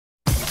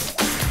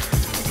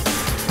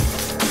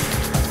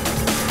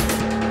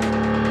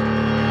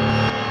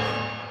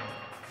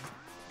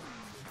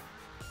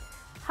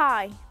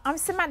Hi, I'm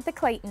Samantha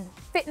Clayton,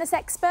 fitness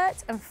expert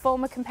and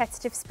former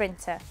competitive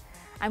sprinter.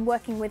 I'm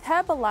working with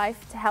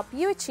Herbalife to help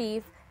you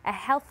achieve a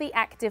healthy,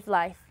 active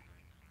life.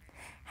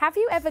 Have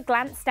you ever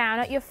glanced down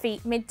at your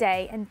feet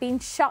midday and been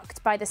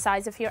shocked by the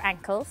size of your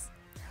ankles?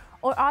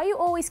 Or are you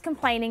always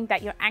complaining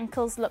that your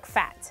ankles look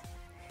fat?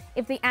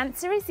 If the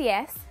answer is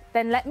yes,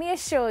 then let me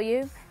assure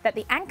you that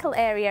the ankle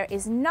area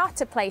is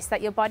not a place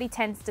that your body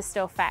tends to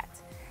store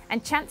fat.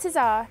 And chances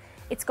are,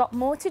 it's got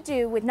more to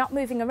do with not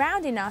moving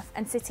around enough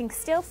and sitting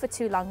still for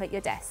too long at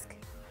your desk.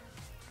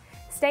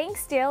 Staying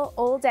still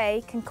all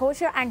day can cause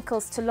your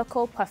ankles to look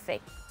all puffy.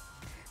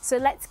 So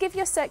let's give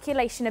your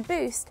circulation a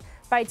boost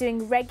by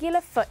doing regular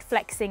foot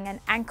flexing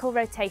and ankle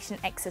rotation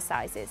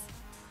exercises.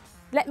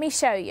 Let me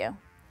show you.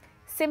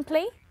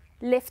 Simply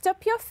lift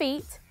up your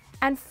feet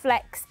and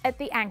flex at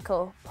the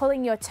ankle,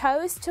 pulling your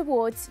toes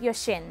towards your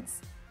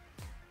shins.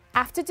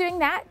 After doing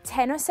that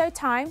 10 or so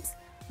times,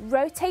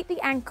 rotate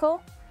the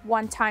ankle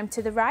 1 time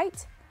to the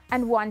right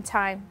and 1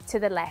 time to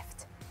the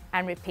left,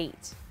 and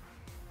repeat.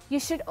 You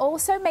should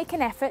also make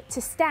an effort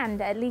to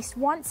stand at least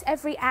once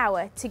every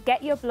hour to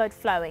get your blood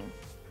flowing.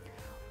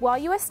 While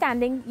you are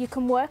standing, you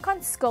can work on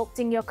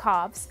sculpting your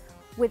calves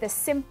with a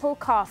simple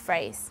calf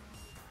raise.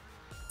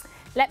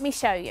 Let me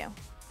show you.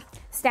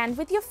 Stand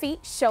with your feet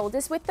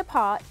shoulders width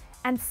apart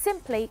and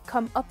simply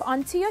come up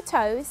onto your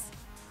toes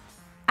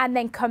and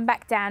then come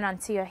back down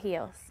onto your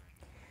heels.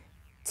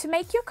 To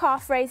make your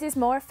calf raises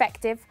more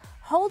effective,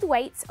 hold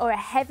weights or a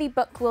heavy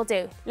book will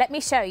do. Let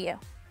me show you.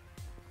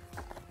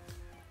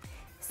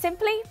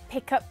 Simply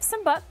pick up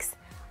some books,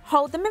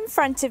 hold them in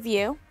front of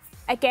you.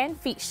 Again,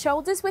 feet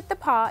shoulders width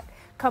apart,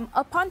 come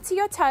up onto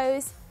your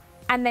toes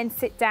and then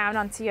sit down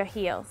onto your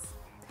heels.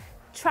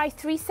 Try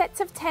 3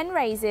 sets of 10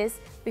 raises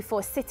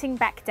before sitting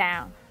back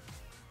down.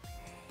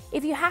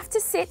 If you have to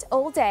sit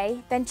all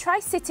day, then try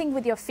sitting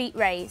with your feet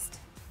raised.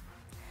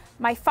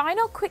 My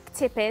final quick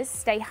tip is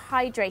stay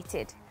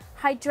hydrated.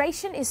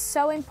 Hydration is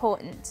so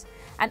important,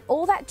 and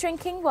all that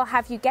drinking will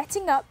have you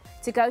getting up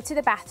to go to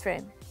the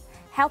bathroom,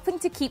 helping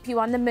to keep you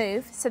on the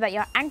move so that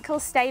your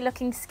ankles stay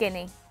looking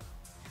skinny.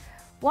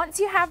 Once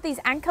you have these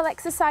ankle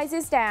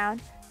exercises down,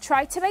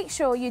 try to make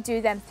sure you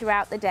do them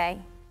throughout the day.